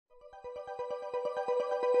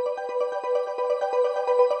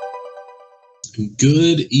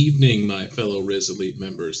Good evening, my fellow Riz Elite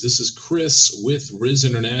members. This is Chris with Riz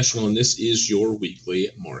International, and this is your weekly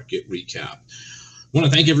market recap. I want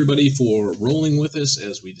to thank everybody for rolling with us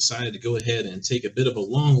as we decided to go ahead and take a bit of a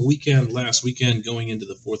long weekend last weekend going into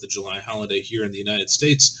the 4th of July holiday here in the United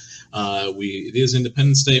States. It is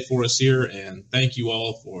Independence Day for us here, and thank you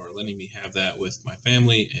all for letting me have that with my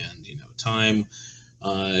family and, time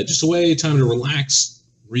just away, time to relax,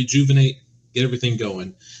 rejuvenate, get everything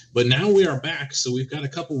going. But now we are back, so we've got a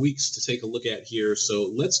couple weeks to take a look at here.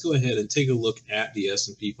 So let's go ahead and take a look at the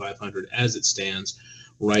S&P 500 as it stands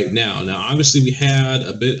right now. Now, obviously, we had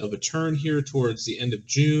a bit of a turn here towards the end of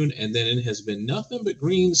June, and then it has been nothing but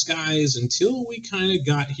green skies until we kind of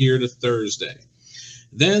got here to Thursday.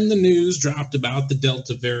 Then the news dropped about the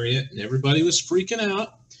Delta variant, and everybody was freaking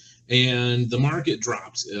out, and the market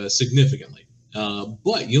dropped significantly.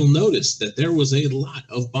 But you'll notice that there was a lot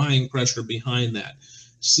of buying pressure behind that.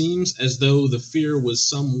 Seems as though the fear was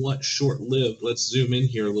somewhat short-lived. Let's zoom in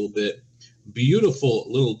here a little bit. Beautiful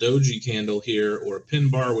little doji candle here, or a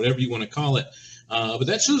pin bar, whatever you want to call it. But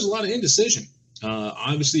that shows a lot of indecision.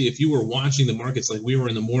 Obviously, if you were watching the markets like we were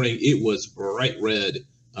in the morning, it was bright red,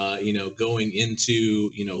 going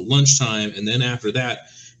into, lunchtime. And then after that,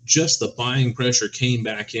 just the buying pressure came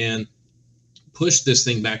back in, pushed this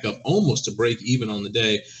thing back up almost to break even on the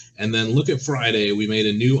day. And then look at Friday, we made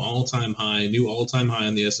a new all-time high. New all-time high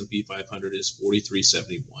on the S&P 500 is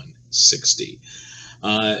 4371.60.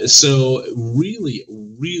 So really,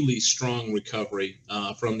 really strong recovery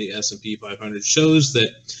from the S&P 500. Shows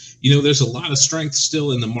that, there's a lot of strength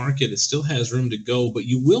still in the market. It still has room to go. But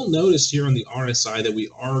you will notice here on the RSI that we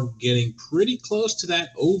are getting pretty close to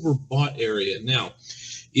that overbought area. Now,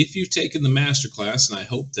 if you've taken the masterclass, and I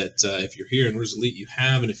hope that if you're here in Riz Elite, you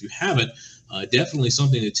have, and if you haven't, definitely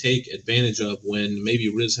something to take advantage of when maybe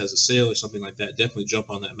Riz has a sale or something like that. Definitely jump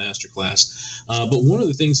on that masterclass. But one of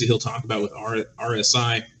the things that he'll talk about with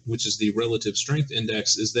RSI, which is the relative strength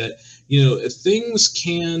index, is that, things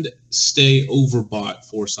can stay overbought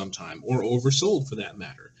for some time, or oversold for that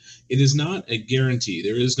matter. It is not a guarantee.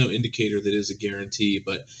 There is no indicator that is a guarantee,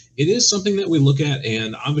 but it is something that we look at.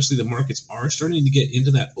 And obviously the markets are starting to get into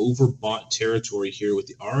that overbought territory here, with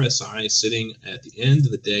the RSI sitting at the end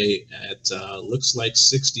of the day at looks like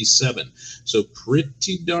 67. So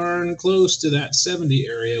pretty darn close to that 70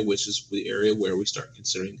 area, which is the area where we start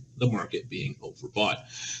considering the market being overbought,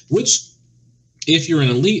 which, if you're an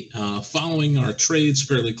elite following our trades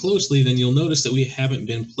fairly closely, then you'll notice that we haven't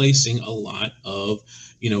been placing a lot of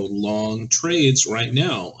long trades right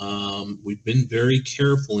now. We've been very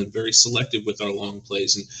careful and very selective with our long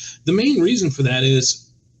plays. And the main reason for that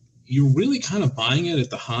is you're really kind of buying it at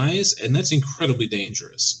the highs, and that's incredibly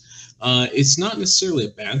dangerous. It's not necessarily a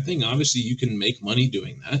bad thing. Obviously, you can make money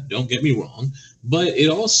doing that. Don't get me wrong. But it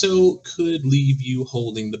also could leave you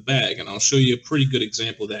holding the bag. And I'll show you a pretty good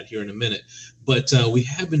example of that here in a minute. But we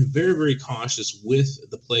have been very, very cautious with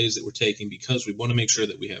the plays that we're taking, because we want to make sure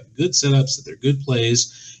that we have good setups, that they're good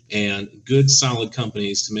plays, and good solid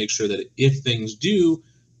companies to make sure that if things do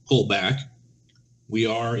pull back, we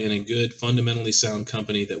are in a good, fundamentally sound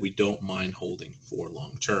company that we don't mind holding for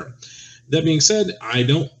long term. That being said, I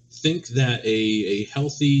don't think that a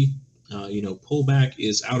healthy pullback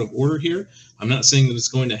is out of order here. I'm not saying that it's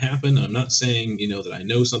going to happen. I'm not saying, that I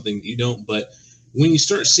know something that you don't, but when you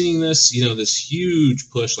start seeing this, this huge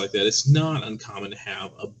push like that, it's not uncommon to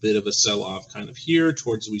have a bit of a sell-off kind of here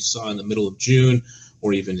towards we saw in the middle of June,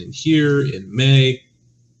 or even in here in May.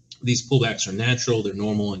 These pullbacks are natural, they're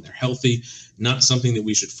normal, and they're healthy. Not something that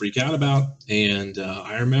we should freak out about. And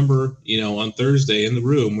I remember, on Thursday in the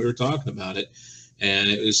room, we were talking about it, and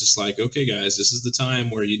it was just like, okay, guys, this is the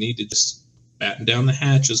time where you need to just batten down the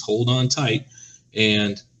hatches, hold on tight.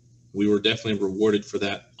 And we were definitely rewarded for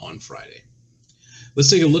that on Friday. Let's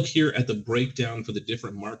take a look here at the breakdown for the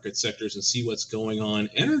different market sectors and see what's going on.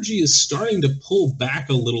 Energy is starting to pull back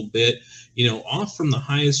a little bit, off from the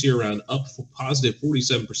highest here, around up positive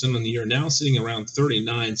 47% on the year, now sitting around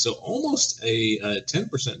 39. So almost a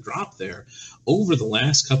 10% drop there over the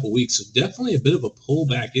last couple weeks. So definitely a bit of a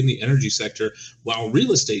pullback in the energy sector, while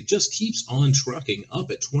real estate just keeps on trucking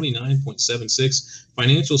up at 29.76.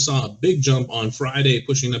 Financial saw a big jump on Friday,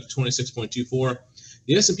 pushing up to 26.24.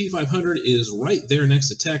 The S&P 500 is right there next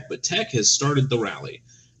to tech, but tech has started the rally.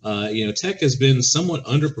 Tech has been somewhat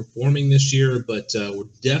underperforming this year, but we're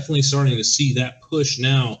definitely starting to see that push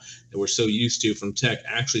now that we're so used to from tech.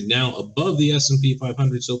 Actually now above the S&P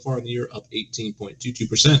 500 so far in the year, up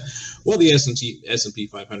 18.22%, while the S&P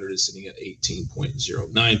 500 is sitting at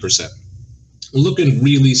 18.09%. looking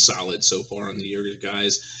really solid so far on the year,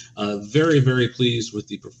 guys. Very, very pleased with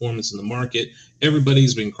the performance in the market.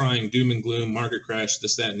 Everybody's been crying doom and gloom, market crash,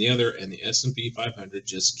 this, that, and the other, and the S&P 500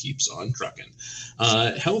 just keeps on trucking.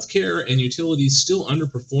 Healthcare and utilities still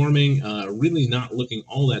underperforming, really not looking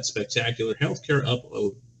all that spectacular. Healthcare up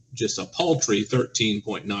just a paltry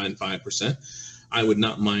 13.95%. I would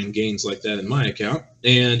not mind gains like that in my account.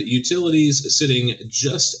 And utilities sitting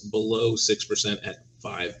just below 6% at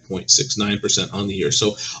 5.69% on the year.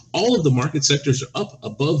 So all of the market sectors are up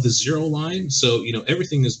above the zero line. So,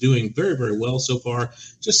 everything is doing very, very well so far.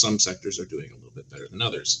 Just some sectors are doing a little bit better than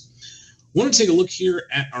others. Want to take a look here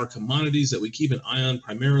at our commodities that we keep an eye on,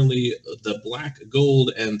 primarily the black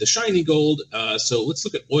gold and the shiny gold. So let's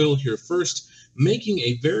look at oil here first, making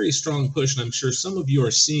a very strong push, and I'm sure some of you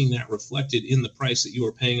are seeing that reflected in the price that you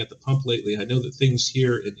are paying at the pump lately. I know that things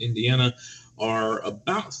here in Indiana are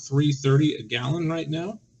about $3.30 a gallon right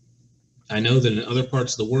now. I know that in other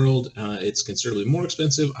parts of the world, it's considerably more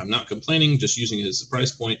expensive. I'm not complaining, just using it as a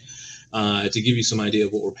price point to give you some idea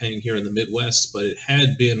of what we're paying here in the Midwest, but it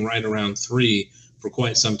had been right around 3 for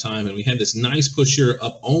quite some time, and we had this nice push here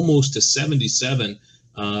up almost to 77.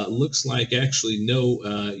 Looks like actually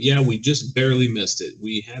we just barely missed it.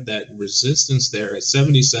 We had that resistance there at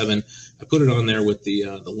 77. I put it on there with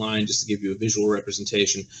the line just to give you a visual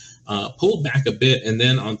representation. Pulled back a bit, and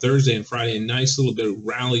then on Thursday and Friday, a nice little bit of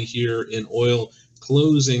rally here in oil,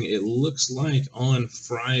 closing, it looks like, on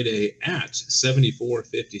Friday at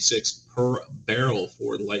 74.56 per barrel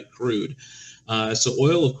for light crude. So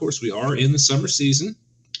oil, of course, we are in the summer season.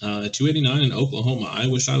 289 in Oklahoma. I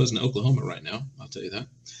wish I was in Oklahoma right now, I'll tell you that.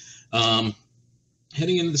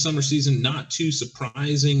 Heading into the summer season, not too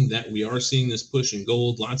surprising that we are seeing this push in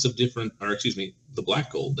gold, lots of different, the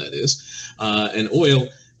black gold, that is, and oil,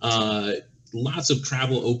 lots of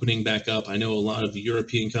travel opening back up. I know a lot of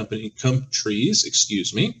European countries,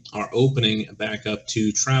 are opening back up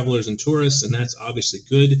to travelers and tourists, and that's obviously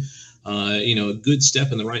good. A good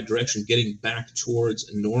step in the right direction, getting back towards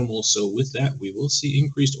normal. So with that, we will see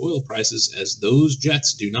increased oil prices as those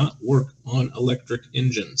jets do not work on electric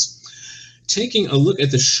engines. Taking a look at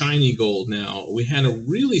the shiny gold now, we had a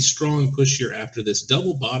really strong push here after this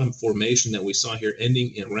double bottom formation that we saw here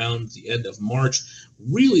ending around the end of March.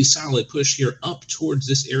 Really solid push here up towards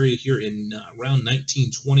this area here in around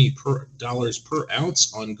 $19.20 per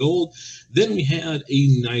ounce on gold. Then we had a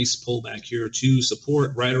nice pullback here to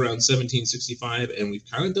support right around $17.65, and we've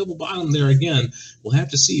kind of double bottomed there again. We'll have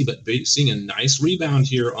to see, but seeing a nice rebound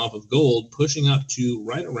here off of gold, pushing up to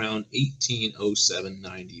right around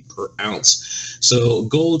 $18.0790 per ounce. So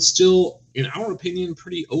gold still, in our opinion,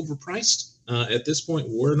 pretty overpriced. At this point,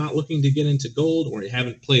 we're not looking to get into gold, or we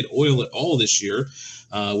haven't played oil at all this year,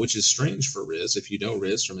 which is strange for Riz. If you know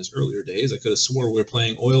Riz from his earlier days, I could have swore we were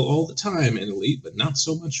playing oil all the time in Elite, but not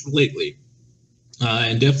so much lately.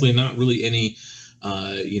 And definitely not really any,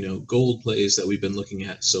 gold plays that we've been looking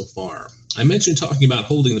at so far. I mentioned talking about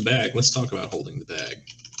holding the bag. Let's talk about holding the bag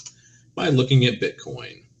by looking at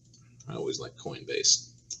Bitcoin. I always like Coinbase.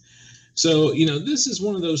 So, this is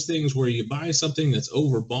one of those things where you buy something that's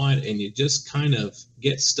overbought and you just kind of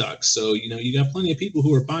get stuck. So, you got plenty of people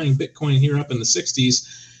who are buying Bitcoin here up in the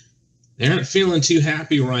 60s. They aren't feeling too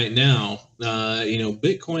happy right now.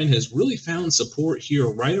 Bitcoin has really found support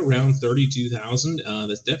here right around 32,000.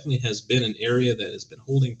 That definitely has been an area that has been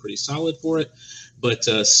holding pretty solid for it. But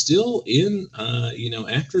still in,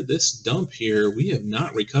 after this dump here, we have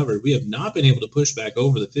not recovered. We have not been able to push back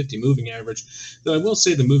over the 50 moving average. Though I will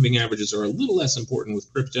say the moving averages are a little less important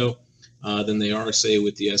with crypto than they are, say,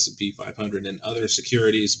 with the S&P 500 and other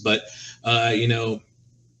securities. But, a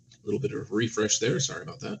little bit of a refresh there. Sorry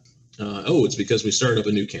about that. It's because we started up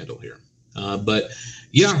a new candle here.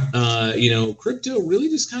 Crypto really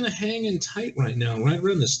just kind of hanging tight right now, right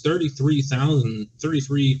around this 33,000,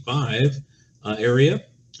 33.5 area.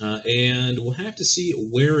 And we'll have to see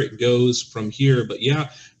where it goes from here. But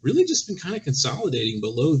really just been kind of consolidating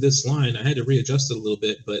below this line. I had to readjust it a little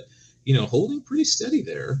bit, but, holding pretty steady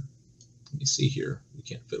there. Let me see here. We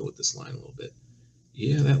can't fiddle with this line a little bit.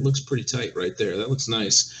 Yeah, that looks pretty tight right there. That looks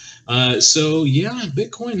nice.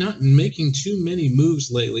 Bitcoin not making too many moves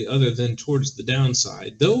lately other than towards the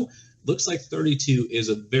downside. Though, looks like 32 is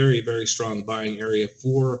a very, very strong buying area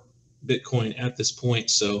for Bitcoin at this point.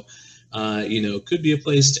 So, could be a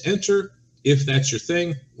place to enter if that's your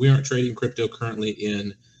thing. We aren't trading crypto currently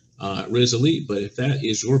in Riz Elite, but if that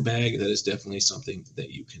is your bag, that is definitely something that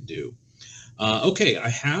you can do. I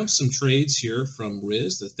have some trades here from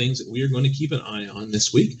Riz, the things that we are going to keep an eye on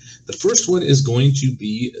this week. The first one is going to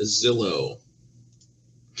be Zillow.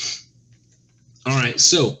 All right,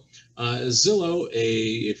 so Zillow,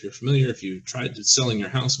 if you're familiar, if you've tried selling your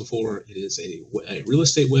house before, it is a real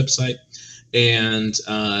estate website, and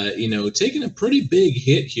taking a pretty big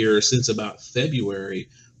hit here since about February,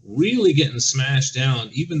 really getting smashed down.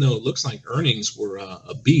 Even though it looks like earnings were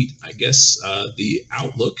a beat, I guess the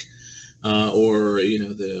outlook or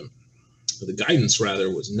the guidance rather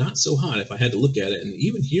was not so hot if I had to look at it. And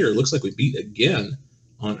even here, it looks like we beat again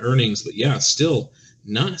on earnings, but yeah, still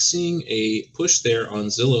not seeing a push there on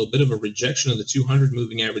Zillow. A bit of a rejection of the 200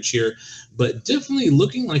 moving average here, but definitely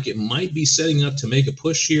looking like it might be setting up to make a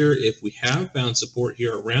push here. If we have found support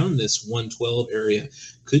here around this 112 area,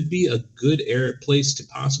 could be a good place to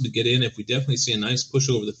possibly get in. If we definitely see a nice push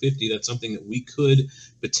over the 50, that's something that we could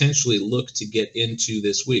potentially look to get into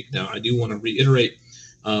this week. Now, I do want to reiterate,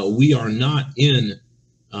 we are not in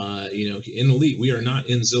in Elite, we are not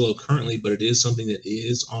in Zillow currently, but it is something that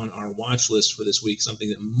is on our watch list for this week, something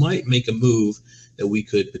that might make a move that we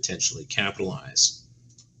could potentially capitalize.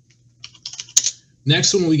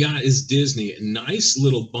 Next one we got is Disney. A nice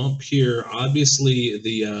little bump here. Obviously,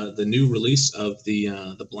 the new release of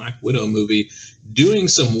the Black Widow movie doing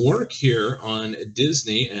some work here on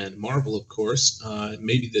Disney and Marvel, of course.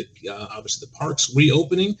 Maybe obviously the parks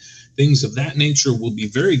reopening, things of that nature will be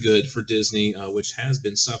very good for Disney, which has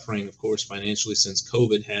been suffering, of course, financially since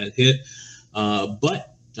COVID had hit.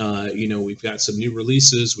 But we've got some new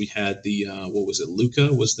releases. We had the what was it?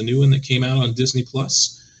 Luca was the new one that came out on Disney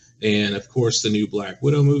Plus. And of course, the new Black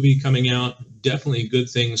Widow movie coming out. Definitely good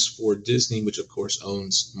things for Disney, which of course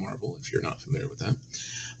owns Marvel, if you're not familiar with that.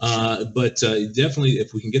 But definitely,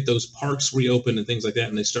 if we can get those parks reopened and things like that,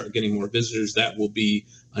 and they start getting more visitors, that will be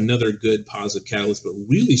another good positive catalyst. But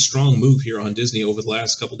really strong move here on Disney over the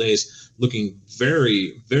last couple of days, looking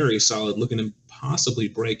very, very solid, looking to possibly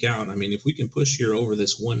break out. I mean, if we can push here over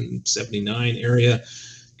this 179 area,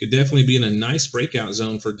 could definitely be in a nice breakout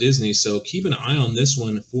zone for Disney. So keep an eye on this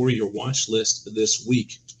one for your watch list this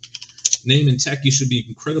week. Name in tech you should be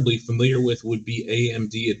incredibly familiar with would be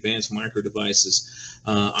AMD Advanced Micro Devices.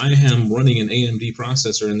 I am running an AMD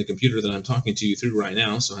processor in the computer that I'm talking to you through right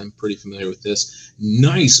now, so I'm pretty familiar with this.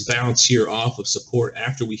 Nice bounce here off of support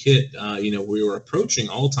after we hit, we were approaching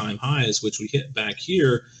all-time highs, which we hit back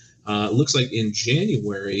here. Looks like in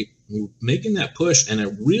January, we're making that push and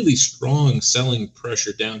a really strong selling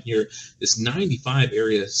pressure down here. This 95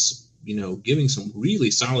 area, giving some really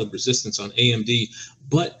solid resistance on AMD,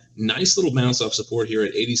 but nice little bounce off support here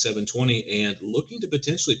at 87.20 and looking to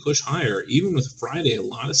potentially push higher. Even with Friday, a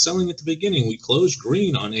lot of selling at the beginning. We closed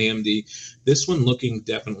green on AMD. This one looking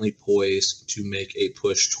definitely poised to make a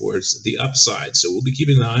push towards the upside. So we'll be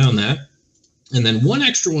keeping an eye on that. And then one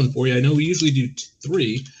extra one for you. I know we usually do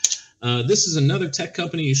three. This is another tech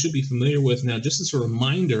company you should be familiar with. Now, just as a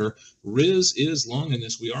reminder, Riz is long in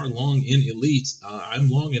this. We are long in Elite. I'm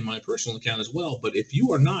long in my personal account as well. But if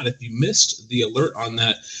you are not, if you missed the alert on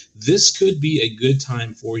that, this could be a good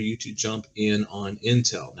time for you to jump in on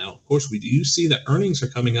Intel. Now, of course, we do see that earnings are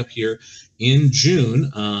coming up here in June,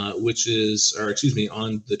 on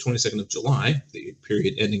the 22nd of July, the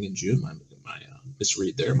period ending in June. My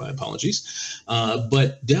misread there, my apologies.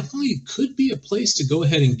 But definitely could be a place to go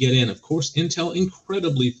ahead and get in. Of course, Intel,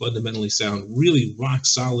 incredibly fundamentally sound, really rock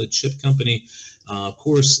solid chip company. Of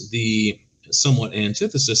course, the somewhat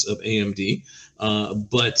antithesis of AMD,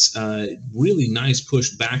 but really nice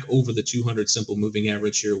push back over the 200 simple moving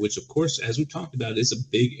average here, which of course, as we've talked about, is a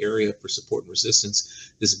big area for support and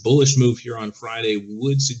resistance. This bullish move here on Friday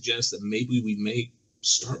would suggest that maybe we may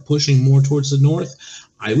start pushing more towards the north.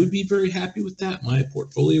 I would be very happy with that. My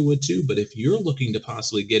portfolio would too. But if you're looking to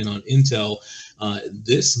possibly get in on Intel,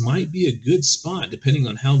 this might be a good spot depending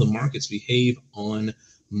on how the markets behave on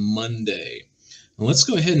Monday. Now let's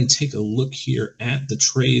go ahead and take a look here at the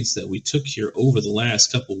trades that we took here over the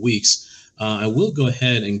last couple weeks. I will go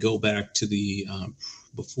ahead and go back to the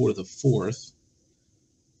before the 4th.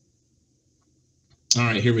 All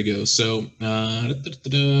right, here we go. So,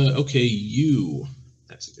 okay,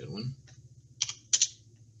 that's a good one.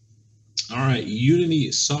 All right, Unity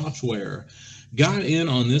Software. Got in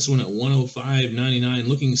on this one at 105.99,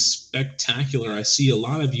 looking spectacular. I see a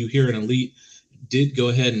lot of you here in Elite did go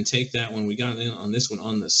ahead and take that one. We got in on this one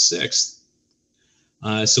on the 6th.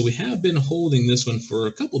 So we have been holding this one for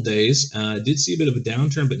a couple days. Did see a bit of a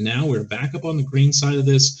downturn, but now we're back up on the green side of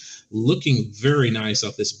this, looking very nice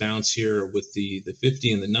off this bounce here with the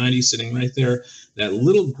 50 and the 90 sitting right there. That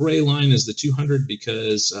little gray line is the 200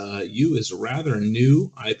 because U is a rather new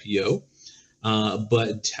IPO,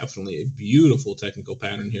 but definitely a beautiful technical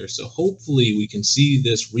pattern here. So hopefully we can see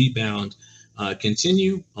this rebound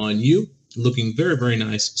continue on U, looking very, very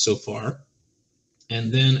nice so far.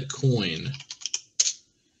 And then coin.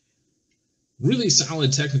 Really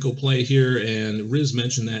solid technical play here, and Riz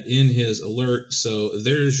mentioned that in his alert. So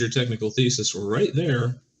there's your technical thesis right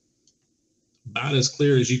there, about as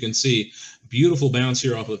clear as you can see. Beautiful bounce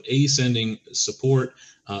here off of ascending support,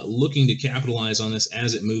 looking to capitalize on this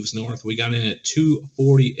as it moves north. We got in at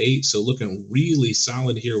 248, so looking really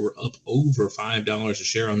solid here. We're up over $5 a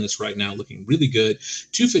share on this right now, looking really good.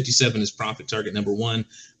 257 is profit target number one.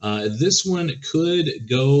 This one could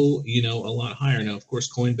go, a lot higher. Now, of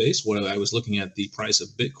course, Coinbase, what I was looking at the price of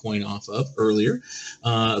Bitcoin off of earlier,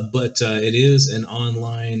 but it is an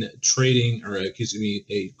online trading, or excuse me,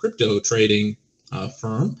 a crypto trading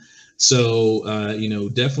firm. So,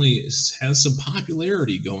 definitely has some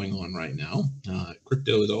popularity going on right now.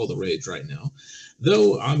 Crypto is all the rage right now.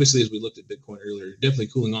 Though, obviously, as we looked at Bitcoin earlier, definitely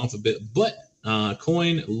cooling off a bit. But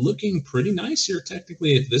coin looking pretty nice here.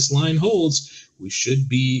 Technically, if this line holds, we should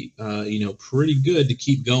be, pretty good to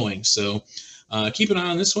keep going. So keep an eye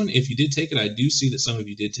on this one. If you did take it, I do see that some of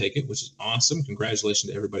you did take it, which is awesome.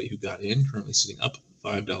 Congratulations to everybody who got in. Currently sitting up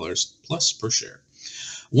 $5 plus per share.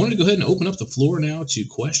 I wanted to go ahead and open up the floor now to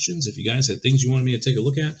questions. If you guys had things you wanted me to take a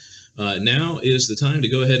look at, now is the time to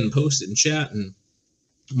go ahead and post it in chat. And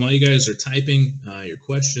while you guys are typing your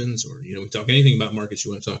questions, or we talk anything about markets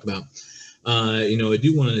you want to talk about, I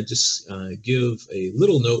do want to just give a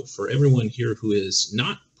little note for everyone here who is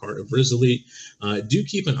not part of Riz Elite. Do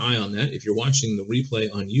keep an eye on that. If you're watching the replay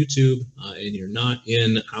on YouTube and you're not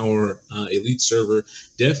in our Elite server,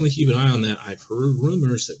 definitely keep an eye on that. I've heard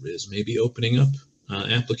rumors that Riz may be opening up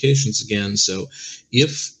applications again. So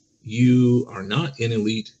if you are not in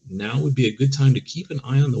Elite, now would be a good time to keep an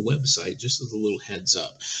eye on the website, just as a little heads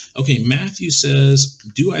up. Okay, Matthew says,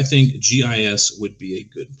 do I think GIS would be a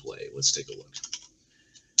good play? Let's take a look.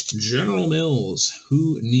 General Mills,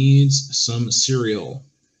 who needs some cereal?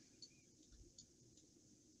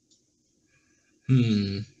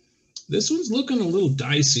 This one's looking a little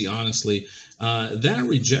dicey, honestly. That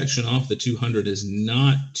rejection off the 200 is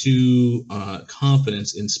not too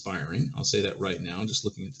confidence inspiring. I'll say that right now, just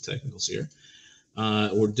looking at the technicals here.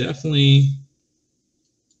 We're definitely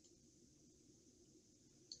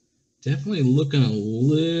looking a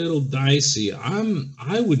little dicey.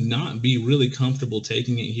 I would not be really comfortable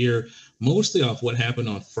taking it here, mostly off what happened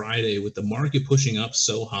on Friday with the market pushing up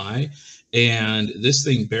so high, and this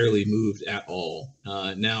thing barely moved at all.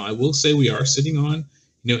 Now, I will say we are sitting on,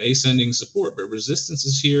 ascending support, but resistance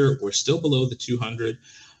is here. We're still below the 200.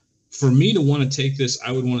 For me to want to take this,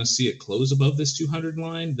 I would want to see it close above this 200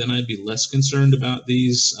 line. Then I'd be less concerned about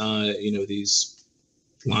these, these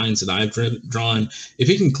lines that I've drawn. If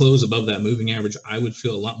it can close above that moving average, I would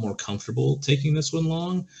feel a lot more comfortable taking this one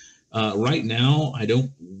long. Right now, I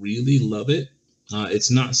don't really love it.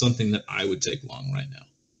 It's not something that I would take long right now.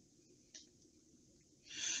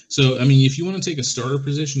 So, if you want to take a starter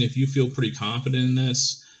position, if you feel pretty confident in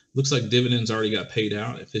this, looks like dividends already got paid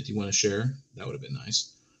out at 51 a share. That would have been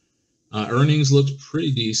nice. Earnings looked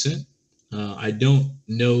pretty decent. I don't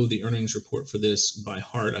know the earnings report for this by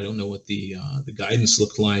heart. I don't know what the guidance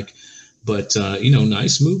looked like, but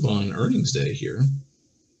nice move on earnings day here.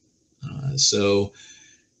 So,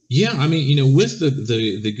 yeah, with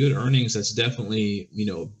the good earnings, that's definitely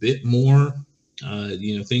a bit more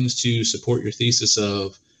things to support your thesis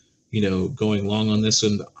of going long on this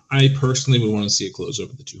one. I personally would want to see it close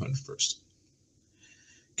over the 200 first.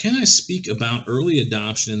 Can I speak about early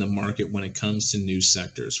adoption in the market when it comes to new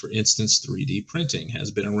sectors? For instance, 3D printing has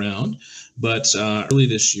been around, but early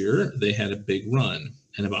this year, they had a big run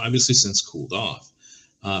and have obviously since cooled off.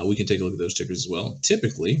 We can take a look at those tickers as well.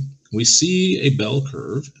 Typically, we see a bell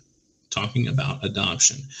curve talking about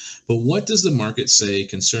adoption. But what does the market say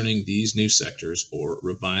concerning these new sectors or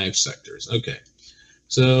revived sectors? Okay,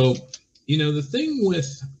 so, the thing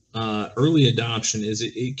with early adoption is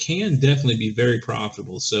it can definitely be very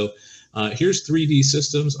profitable. So here's 3D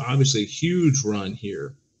Systems, obviously a huge run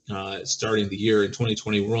here starting the year in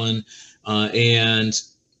 2021, and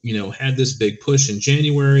had this big push in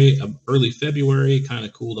January, early February, kind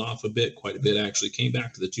of cooled off a bit, quite a bit actually, came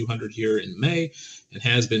back to the 200 here in May, and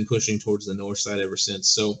has been pushing towards the north side ever since.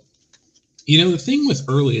 So, the thing with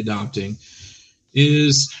early adopting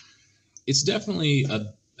is it's definitely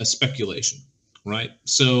a speculation, right?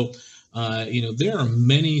 So, there are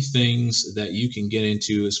many things that you can get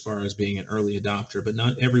into as far as being an early adopter, but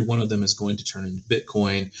not every one of them is going to turn into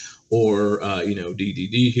Bitcoin or,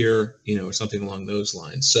 DDD here, or something along those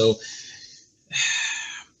lines. So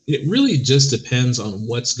it really just depends on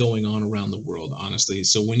what's going on around the world, honestly.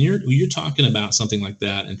 So when you're talking about something like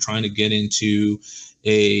that and trying to get into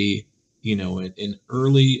an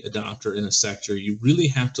early adopter in a sector, you really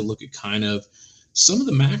have to look at kind of some of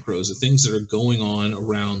the macros, the things that are going on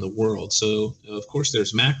around the world. So, of course,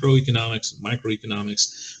 there's macroeconomics,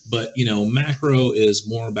 microeconomics, but macro is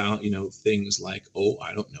more about things like, oh,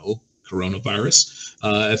 I don't know,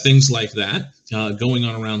 coronavirus, things like that going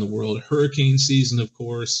on around the world. Hurricane season, of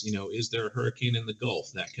course. Is there a hurricane in the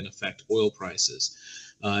Gulf that can affect oil prices?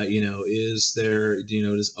 Is there,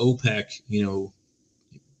 does OPEC,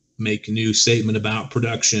 make a new statement about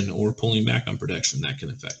production or pulling back on production that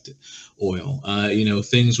can affect it? Oil,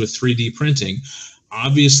 things with 3D printing.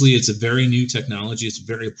 Obviously, it's a very new technology. It's a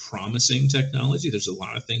very promising technology. There's a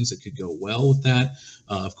lot of things that could go well with that.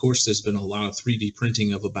 Of course, there's been a lot of 3D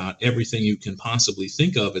printing of about everything you can possibly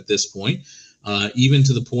think of at this point, even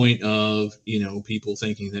to the point of, people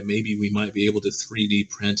thinking that maybe we might be able to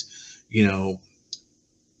 3D print,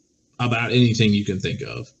 about anything you can think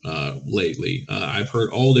of lately. I've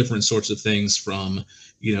heard all different sorts of things from,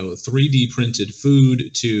 3D printed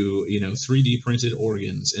food to, 3D printed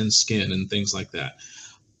organs and skin and things like that.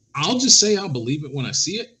 I'll just say I'll believe it when I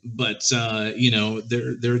see it, but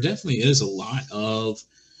there definitely is a lot of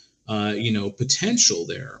potential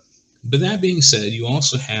there. But that being said, you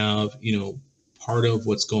also have part of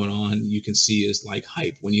what's going on you can see is like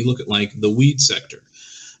hype. When you look at like the weed sector,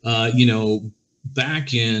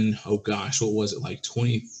 back in, oh gosh, what was it, like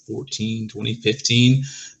 2014, 2015,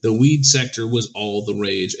 the weed sector was all the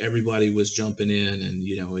rage. Everybody was jumping in, and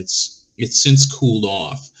it's since cooled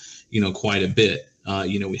off quite a bit.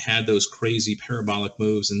 We had those crazy parabolic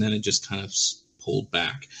moves, and then it just kind of pulled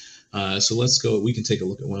back. So let's go, we can take a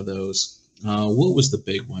look at one of those. What was the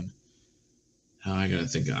big one? I gotta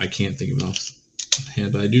think. I can't think of it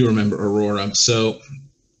offhand, but I do remember Aurora. So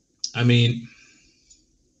I mean,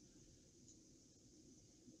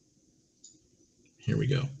 here we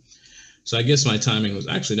go. So I guess my timing was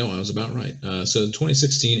actually, no, I was about right. So the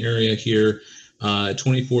 2016 area here,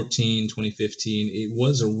 2014, 2015, it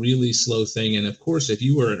was a really slow thing. And of course, if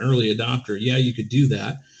you were an early adopter, yeah, you could do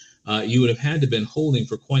that. You would have had to been holding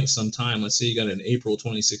for quite some time. Let's say you got it in April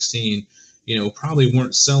 2016, probably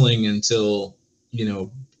weren't selling until,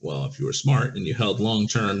 well, if you were smart and you held long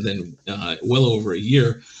term, then well over a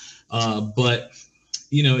year. But,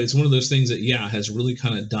 it's one of those things that, yeah, has really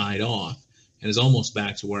kind of died off and is almost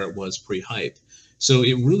back to where it was pre-hype. So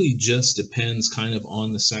it really just depends kind of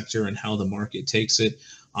on the sector and how the market takes it.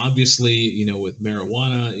 Obviously, with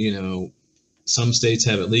marijuana, some states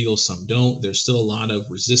have it legal, some don't. There's still a lot of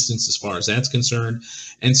resistance as far as that's concerned.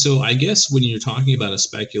 And so I guess when you're talking about a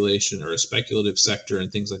speculation or a speculative sector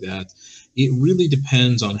and things like that, it really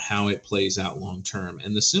depends on how it plays out long term.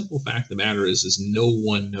 And the simple fact of the matter is no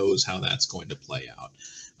one knows how that's going to play out.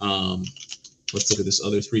 Let's look at this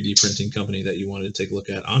other 3D printing company that you wanted to take a look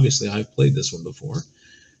at. Obviously, I've played this one before.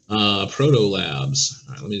 Proto Labs.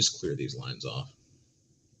 All right, let me just clear these lines off.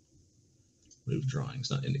 Move drawings,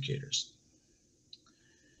 not indicators.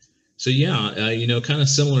 So yeah, kind of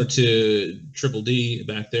similar to Triple D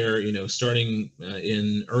back there, starting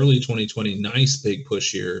in early 2020, nice big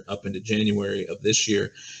push here up into January of this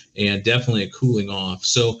year, and definitely a cooling off.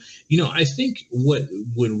 So, I think what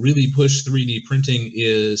would really push 3D printing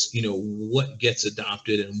is, what gets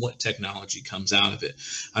adopted and what technology comes out of it.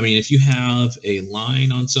 I mean, if you have a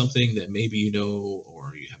line on something that maybe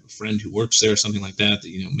or you have a friend who works there or something like that,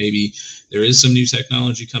 maybe there is some new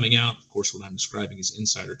technology coming out. Of course, what I'm describing is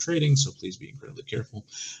insider trading, so please be incredibly careful.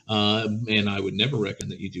 And I would never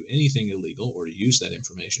recommend that you do anything illegal or use that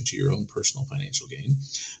information to your own personal financial gain.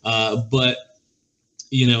 But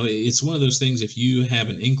it's one of those things, if you have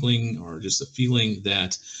an inkling or just a feeling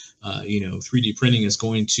that 3D printing is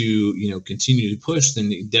going to, continue to push,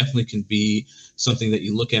 then it definitely can be something that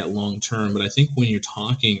you look at long term. But I think when you're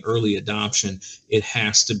talking early adoption, it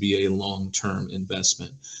has to be a long-term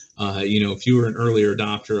investment. If you were an earlier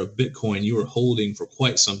adopter of Bitcoin, you were holding for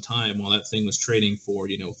quite some time while that thing was trading for,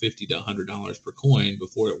 $50 to $100 per coin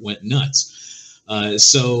before it went nuts.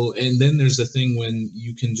 And then there's the thing when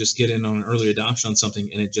you can just get in on an early adoption on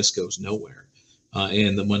something and it just goes nowhere.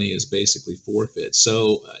 And the money is basically forfeit.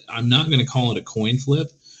 So I'm not going to call it a coin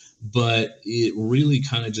flip, but it really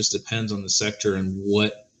kind of just depends on the sector and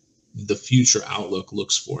what the future outlook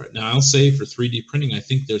looks for it. Now, I'll say for 3D printing, I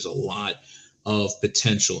think there's a lot of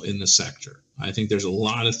potential in the sector. I think there's a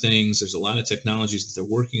lot of things, there's a lot of technologies that they're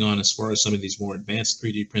working on as far as some of these more advanced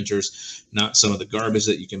 3D printers, not some of the garbage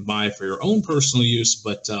that you can buy for your own personal use,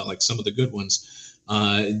 but like some of the good ones.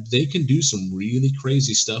 They can do some really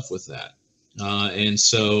crazy stuff with that. And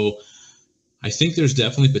so I think there's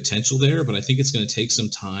definitely potential there, but I think it's going to take some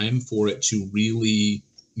time for it to really,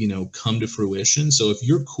 come to fruition. So if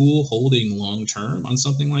you're cool holding long term on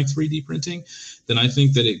something like 3D printing, then I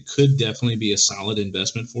think that it could definitely be a solid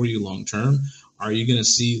investment for you long term. Are you going to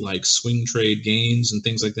see like swing trade gains and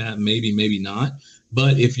things like that? Maybe, maybe not.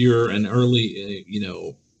 But if you're an early,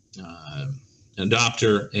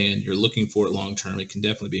 adopter and you're looking for it long term, it can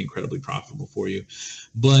definitely be incredibly profitable for you.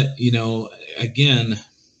 But, again,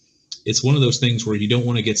 it's one of those things where you don't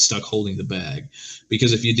want to get stuck holding the bag,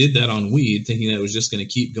 because if you did that on weed, thinking that it was just going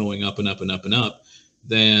to keep going up and up and up and up,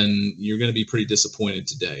 then you're going to be pretty disappointed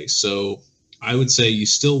today. So I would say you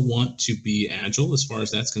still want to be agile as far as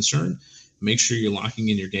that's concerned. Make sure you're locking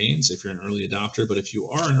in your gains if you're an early adopter. But if you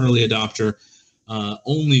are an early adopter,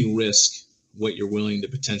 only risk what you're willing to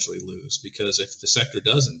potentially lose, because if the sector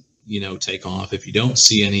doesn't, take off, if you don't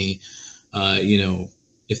see any,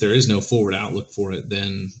 if there is no forward outlook for it,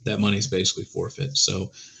 then that money is basically forfeit.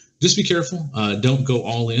 So just be careful. Don't go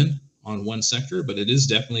all in on one sector, but it is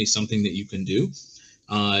definitely something that you can do.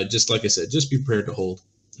 Just like I said, just be prepared to hold,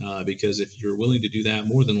 because if you're willing to do that,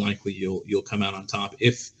 more than likely you'll come out on top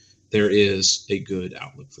if there is a good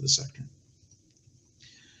outlook for the sector.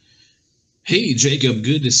 Hey, Jacob,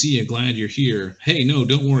 good to see you. Glad you're here. Hey, no,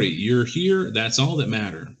 don't worry. You're here. That's all that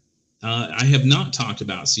matters. I have not talked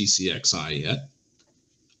about CCXI yet.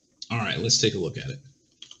 All right, let's take a look at it.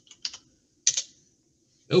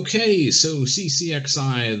 Okay, so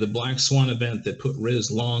CCXI, the Black Swan event that put Riz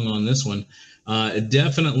long on this one,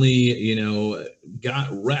 definitely, got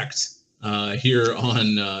wrecked here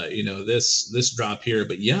on, this drop here.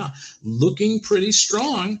 But yeah, looking pretty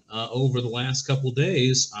strong over the last couple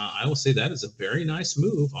days. I will say that is a very nice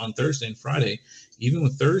move on Thursday and Friday. Even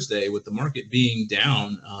with Thursday, with the market being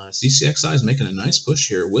down, CCXI is making a nice push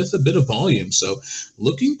here with a bit of volume. So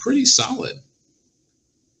looking pretty solid.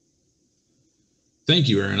 Thank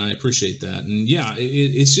you, Aaron. I appreciate that. And yeah,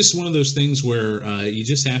 it's just one of those things where you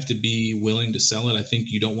just have to be willing to sell it. I think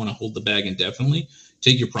you don't want to hold the bag indefinitely.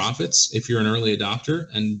 Take your profits if you're an early adopter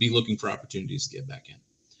and be looking for opportunities to get back in.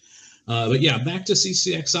 But yeah, back to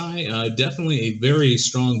CCXI, definitely a very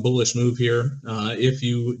strong bullish move here. If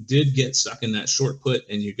you did get stuck in that short put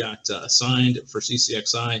and you got assigned for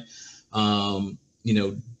CCXI,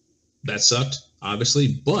 that sucked,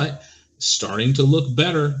 obviously, but starting to look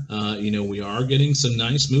better. We are getting some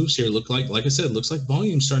nice moves here. Like I said, looks like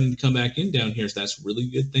volume's starting to come back in down here. So that's a really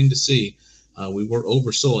good thing to see. We were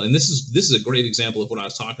oversold, and this is a great example of what I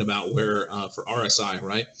was talking about, where for RSI,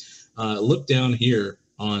 right? Look down here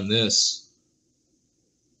on this.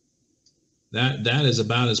 That is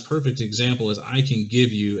about as perfect example as I can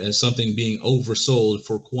give you as something being oversold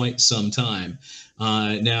for quite some time.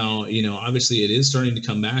 Now, obviously it is starting to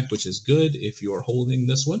come back, which is good if you're holding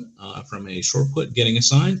this one from a short put, getting a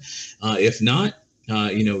sign. If not,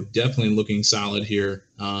 definitely looking solid here.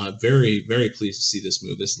 Very, very pleased to see this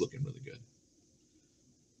move. This is looking really good.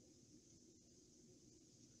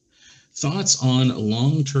 Thoughts on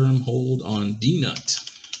long-term hold on D-Nut?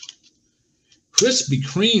 Krispy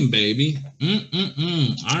Kreme, baby.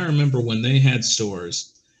 I remember when they had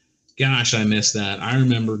stores. Gosh, I miss that. I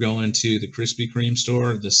remember going to the Krispy Kreme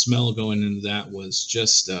store. The smell going into that was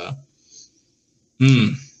just,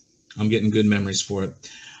 I'm getting good memories for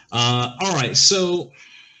it. All right, so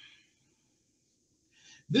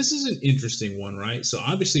this is an interesting one, right? So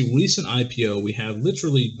obviously, recent IPO, we have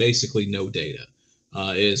literally basically no data,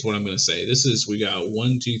 is what I'm going to say. We got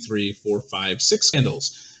 1, 2, 3, 4, 5, 6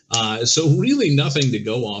 candles. So really nothing to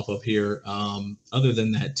go off of here, other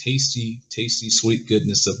than that tasty, sweet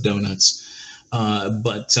goodness of donuts.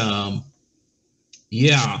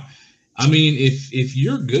 Yeah, I mean, if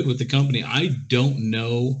you're good with the company, I don't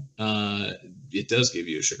know. It does give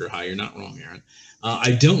you a sugar high. You're not wrong, Aaron.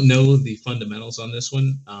 I don't know the fundamentals on this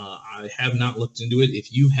one. I have not looked into it.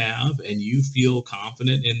 If you have and you feel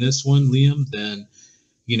confident in this one, Liam, then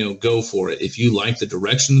go for it. If you like the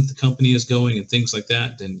direction that the company is going and things like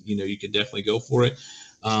that, then, you can definitely go for it.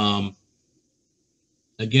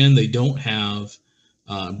 Again, they don't have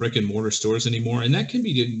brick and mortar stores anymore, and that can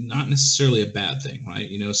be not necessarily a bad thing, right?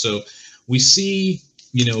 So we see,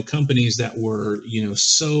 companies that were,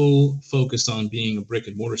 so focused on being a brick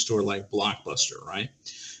and mortar store like Blockbuster, right?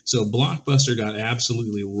 So Blockbuster got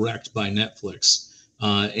absolutely wrecked by Netflix,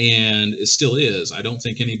 and it still is. I don't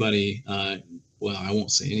think anybody, well, I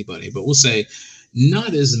won't say anybody, but we'll say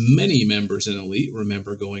not as many members in Elite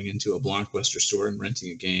remember going into a Blockbuster store and renting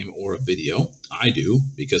a game or a video. I do,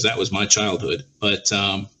 because that was my childhood, but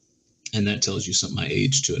and that tells you my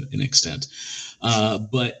age to an extent.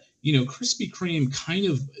 But Krispy Kreme kind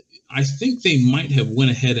of, I think they might have went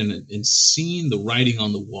ahead and seen the writing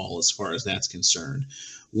on the wall as far as that's concerned,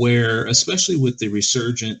 where especially with the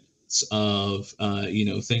resurgence of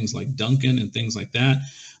things like Dunkin' and things like that,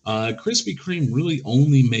 Krispy Kreme really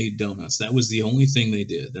only made donuts. That was the only thing they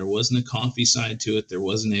did. There wasn't a coffee side to it. There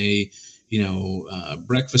wasn't a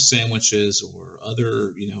breakfast sandwiches or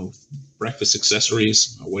other, breakfast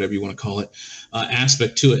accessories or whatever you want to call it,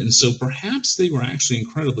 aspect to it. And so perhaps they were actually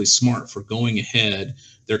incredibly smart for going ahead.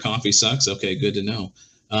 Their coffee sucks. Okay, good to know.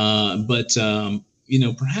 But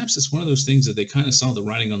perhaps it's one of those things that they kind of saw the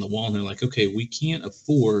writing on the wall and they're like, okay, we can't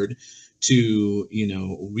afford to,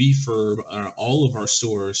 refurb all of our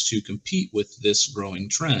stores to compete with this growing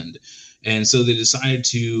trend. And so they decided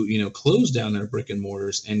to, close down their brick and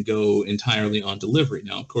mortars and go entirely on delivery.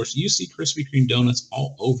 Now, of course, you see Krispy Kreme donuts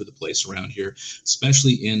all over the place around here,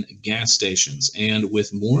 especially in gas stations. And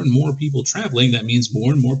with more and more people traveling, that means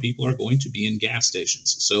more and more people are going to be in gas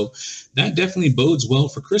stations. So that definitely bodes well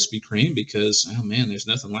for Krispy Kreme because, oh man, there's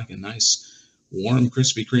nothing like a nice warm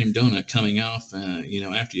Krispy Kreme donut coming off,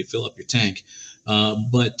 after you fill up your tank.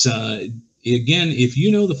 Again, if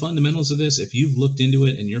you know the fundamentals of this, if you've looked into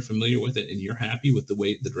it and you're familiar with it and you're happy with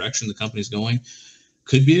the direction the company's going,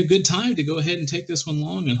 could be a good time to go ahead and take this one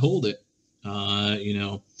long and hold it.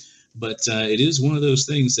 But it is one of those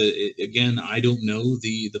things that, again, I don't know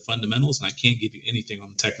the fundamentals, and I can't give you anything on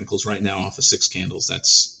the technicals right now off of 6 candles.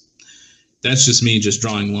 That's just me just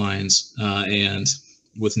drawing lines, and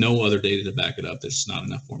with no other data to back it up. There's not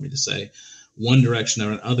enough for me to say one direction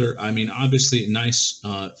or another. I mean, obviously, nice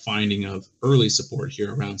finding of early support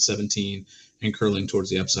here around 17 and curling towards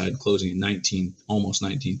the upside, closing at 19, almost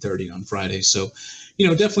 1930 on Friday. So,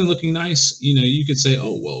 definitely looking nice. You could say,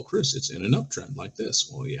 oh, well, Chris, it's in an uptrend like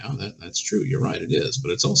this. Well, yeah, that's true. You're right, it is,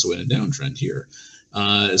 but it's also in a downtrend here.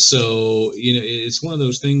 So, it's one of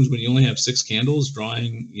those things when you only have 6 candles,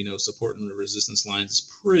 drawing, support and resistance lines is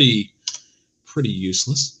pretty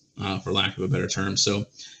useless, for lack of a better term. So,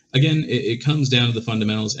 again, it comes down to the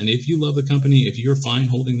fundamentals. And if you love the company, if you're fine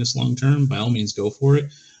holding this long term, by all means, go for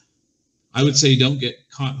it. I would say don't get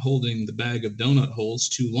caught holding the bag of donut holes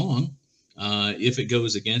too long. If it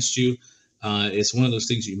goes against you, it's one of those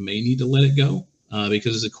things you may need to let it go,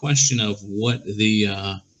 because it's a question of what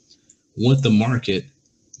the market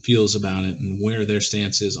feels about it and where their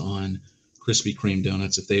stance is on Krispy Kreme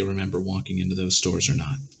donuts, if they remember walking into those stores or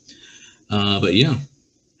not. But yeah,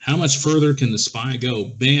 how much further can the SPY go?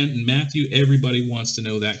 Ben, Matthew, everybody wants to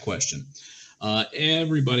know that question.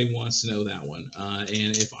 Everybody wants to know that one.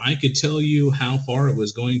 And if I could tell you how far it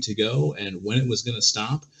was going to go and when it was going to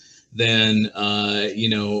stop, then,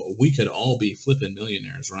 we could all be flipping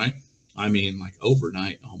millionaires, right? I mean, like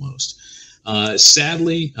overnight almost.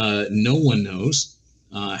 Sadly, no one knows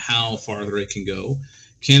how farther it can go.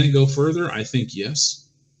 Can it go further? I think yes.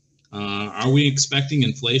 Are we expecting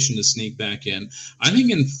inflation to sneak back in? I think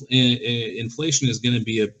inflation is going to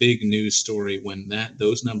be a big news story when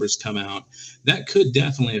those numbers come out. That could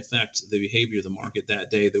definitely affect the behavior of the market that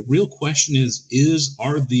day. The real question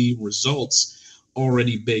are the results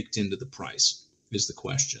already baked into the price is the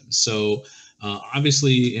question. So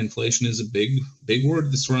obviously inflation is a big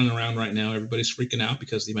word that's running around right now. Everybody's freaking out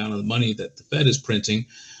because of the amount of money that the Fed is printing.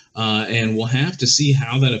 And we'll have to see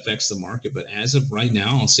how that affects the market. But as of right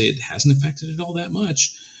now, I'll say it hasn't affected it all that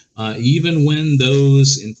much. Even when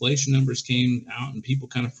those inflation numbers came out and people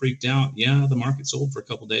kind of freaked out, yeah, the market sold for a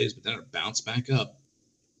couple of days, but then it bounced back up.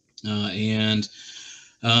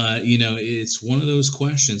 It's one of those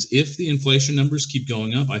questions. If the inflation numbers keep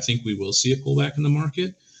going up, I think we will see a pullback in the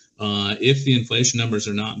market. If the inflation numbers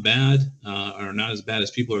are not bad, or not as bad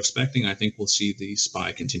as people are expecting, I think we'll see the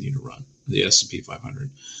SPY continue to run, the S&P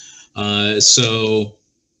 500. So,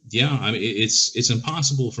 yeah, I mean, it's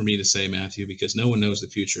impossible for me to say, Matthew, because no one knows the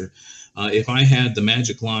future. If I had the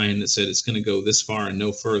magic line that said it's going to go this far and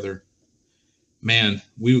no further, man,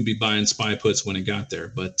 we would be buying SPY puts when it got there.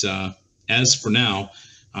 But as for now,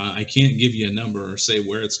 I can't give you a number or say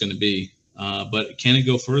where it's going to be. But can it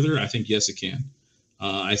go further? I think yes, it can.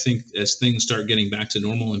 I think as things start getting back to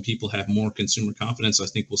normal and people have more consumer confidence, I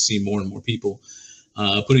think we'll see more and more people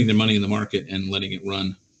putting their money in the market and letting it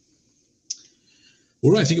run.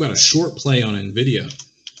 What do I think about a short play on NVIDIA?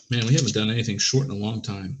 Man, we haven't done anything short in a long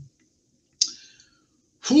time.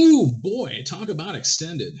 Whew, boy, talk about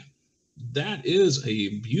extended. That is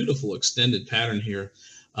a beautiful extended pattern here.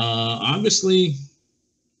 Obviously,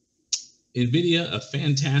 NVIDIA, a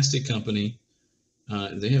fantastic company.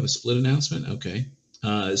 They have a split announcement? Okay.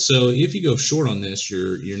 So if you go short on this,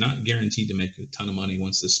 you're not guaranteed to make a ton of money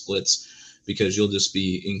once this splits, because you'll just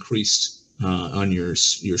be increased on your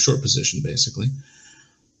short position, basically.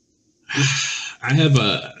 I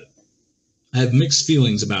have mixed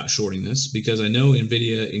feelings about shorting this because I know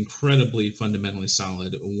NVIDIA incredibly fundamentally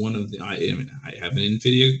solid. I have an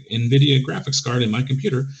NVIDIA graphics card in my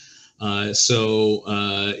computer. So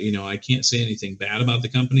I can't say anything bad about the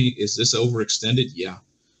company. Is this overextended? Yeah,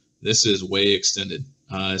 this is way extended.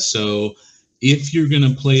 So If you're going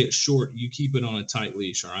to play it short, you keep it on a tight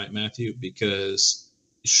leash, all right, Matthew? Because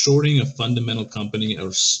shorting a fundamental company, or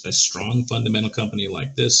a strong fundamental company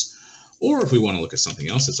like this, or if we want to look at something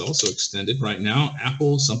else that's also extended right now,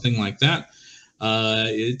 Apple, something like that,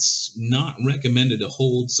 it's not recommended to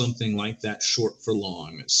hold something like that short for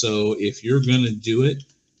long. So if you're going to do it,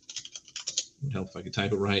 it would help if I could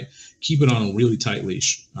type it right, keep it on a really tight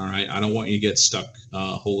leash, all right? I don't want you to get stuck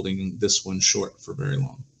holding this one short for very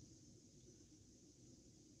long.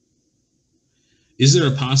 Is there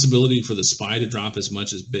a possibility for the SPY to drop as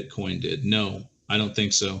much as Bitcoin did? No, I don't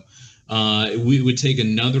think so. We would take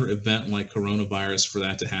another event like coronavirus for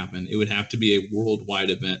that to happen. It would have to be a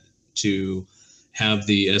worldwide event to have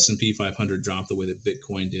the S&P 500 drop the way that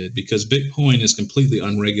Bitcoin did, because Bitcoin is completely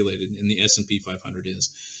unregulated and the S&P 500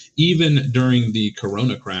 is. Even during the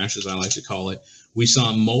corona crash, as I like to call it, we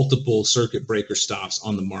saw multiple circuit breaker stops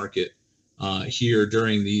on the market here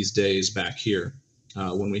during these days back here.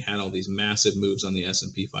 When we had all these massive moves on the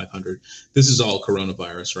S&P 500. This is all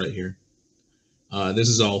coronavirus right here. This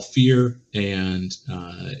is all fear and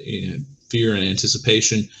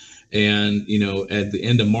anticipation. And, at the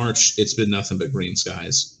end of March, it's been nothing but green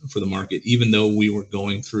skies for the market, even though we were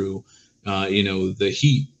going through, the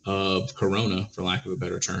heat of corona, for lack of a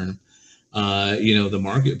better term. The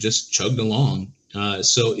market just chugged along.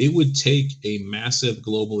 So it would take a massive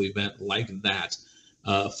global event like that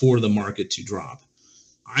for the market to drop.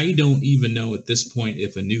 I don't even know at this point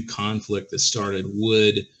if a new conflict that started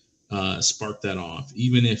would spark that off.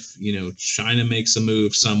 Even if, China makes a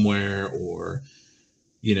move somewhere, or,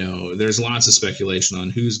 there's lots of speculation on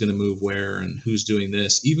who's going to move where and who's doing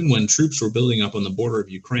this. Even when troops were building up on the border of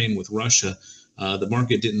Ukraine with Russia, the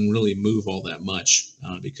market didn't really move all that much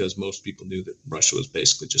because most people knew that Russia was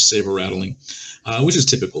basically just saber rattling, which is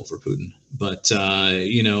typical for Putin. But,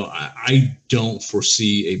 I don't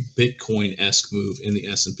foresee a Bitcoin-esque move in the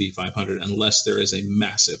S&P 500 unless there is a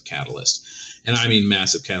massive catalyst. And I mean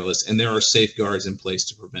massive catalyst. And there are safeguards in place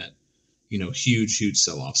to prevent, huge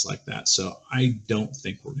sell-offs like that. So I don't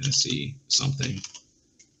think we're going to see something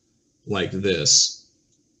like this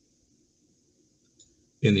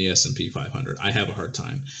in the S&P 500. I have a hard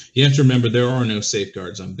time. You have to remember there are no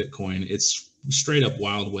safeguards on Bitcoin. It's straight up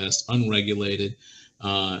Wild West, unregulated,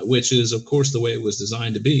 which is, of course, the way it was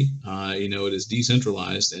designed to be. It is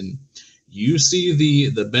decentralized, and you see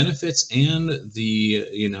the benefits and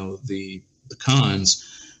the cons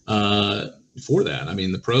for that. I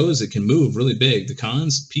mean, the pros, it can move really big. The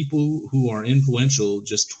cons, people who are influential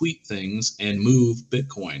just tweet things and move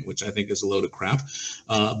Bitcoin, which I think is a load of crap.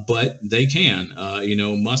 But they can.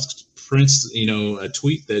 Musk prints, a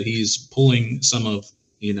tweet that he's pulling some of,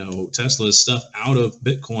 Tesla's stuff out of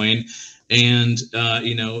Bitcoin, and,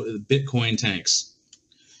 Bitcoin tanks.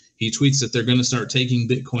 He tweets that they're going to start taking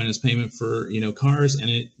Bitcoin as payment for, cars, and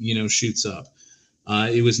it, shoots up.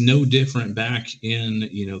 It was no different back in,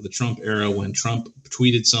 the Trump era when Trump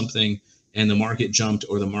tweeted something and the market jumped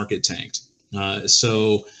or the market tanked.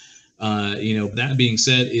 So that being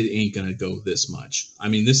said, it ain't going to go this much. I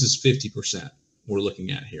mean, this is 50% we're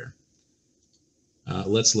looking at here.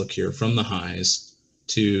 Let's look here from the highs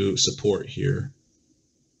to support here.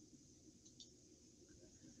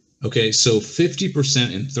 Okay, so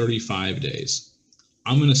 50% in 35 days.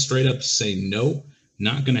 I'm going to straight up say no.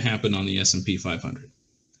 Not going to happen on the S&P 500.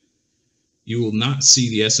 You will not see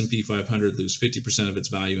the S&P 500 lose 50% of its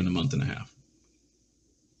value in a month and a half.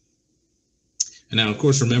 And now, of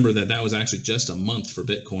course, remember that was actually just a month for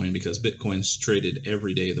Bitcoin, because Bitcoin's traded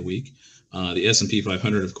every day of the week. The S&P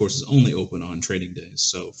 500, of course, is only open on trading days.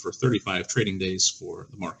 So for 35 trading days for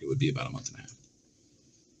the market would be about a month and a half.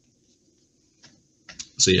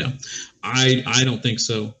 So yeah, I don't think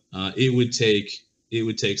so. It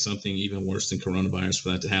would take something even worse than coronavirus for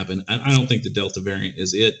that to happen. I don't think the Delta variant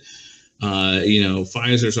is it.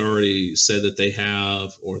 Pfizer's already said that they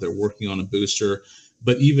have, or they're working on a booster,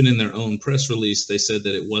 but even in their own press release, they said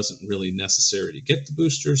that it wasn't really necessary to get the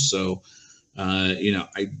booster. So,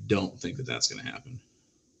 I don't think that that's going to happen.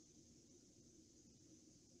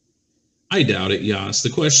 I doubt it, Yas. The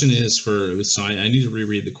question is so I need to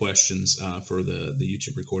reread the questions for the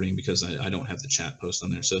YouTube recording, because I don't have the chat post on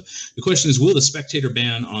there. So the question is, will the spectator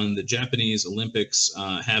ban on the Japanese Olympics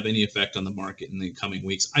have any effect on the market in the coming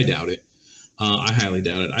weeks? I doubt it. I highly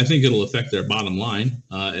doubt it. I think it'll affect their bottom line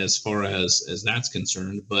as far as that's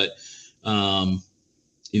concerned. But,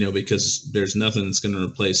 because there's nothing that's going to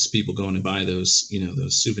replace people going to buy those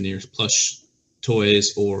souvenirs, plush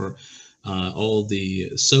toys, or all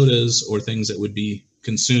the sodas or things that would be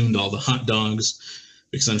consumed, all the hot dogs,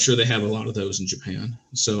 because I'm sure they have a lot of those in Japan.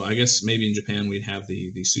 So I guess maybe in Japan we'd have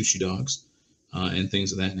the sushi dogs and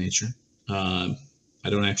things of that nature. I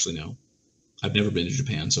don't actually know. I've never been to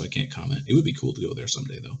Japan, so I can't comment. It would be cool to go there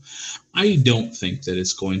someday, though. I don't think that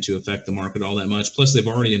it's going to affect the market all that much. Plus, they've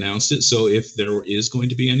already announced it, so if there is going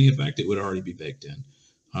to be any effect, it would already be baked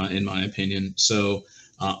in my opinion. So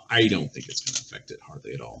I don't think it's going to affect it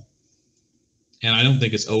hardly at all. And I don't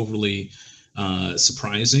think it's overly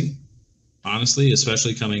surprising, honestly,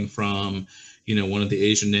 especially coming from, one of the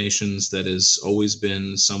Asian nations that has always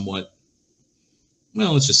been somewhat,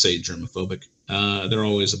 well, let's just say germophobic. They're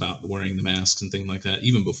always about wearing the masks and things like that,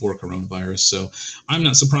 even before coronavirus. So I'm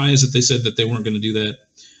not surprised that they said that they weren't going to do that.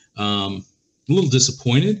 A little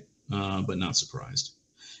disappointed, but not surprised.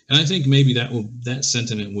 And I think maybe that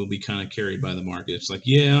sentiment will be kind of carried by the market. It's like,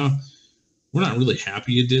 yeah, we're not really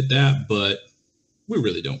happy you did that, but we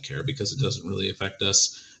really don't care because it doesn't really affect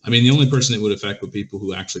us. I mean, the only person it would affect would be people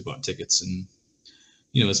who actually bought tickets. And,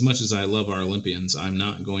 as much as I love our Olympians, I'm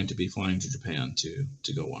not going to be flying to Japan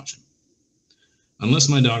to go watch them. Unless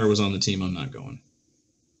my daughter was on the team, I'm not going.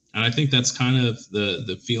 And I think that's kind of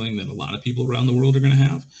the feeling that a lot of people around the world are going to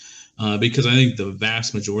have, because I think the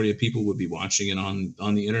vast majority of people would be watching it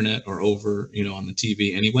on the internet or over, on the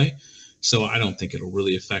TV anyway. So I don't think it'll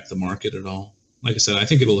really affect the market at all. Like I said, I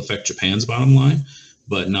think it'll affect Japan's bottom line,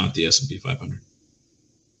 but not the S&P 500.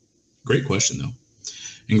 Great question, though.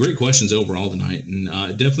 And great questions overall tonight. And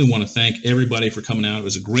I definitely want to thank everybody for coming out. It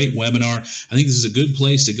was a great webinar. I think this is a good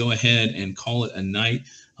place to go ahead and call it a night.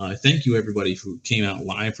 Thank you, everybody, who came out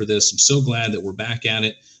live for this. I'm so glad that we're back at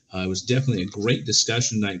it. It was definitely a great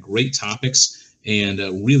discussion tonight, great topics, and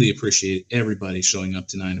really appreciate everybody showing up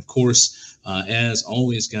tonight. Of course, as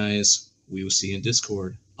always, guys, we will see you in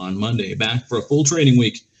Discord on Monday. Back for a full trading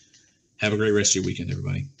week. Have a great rest of your weekend,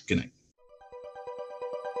 everybody. Good night.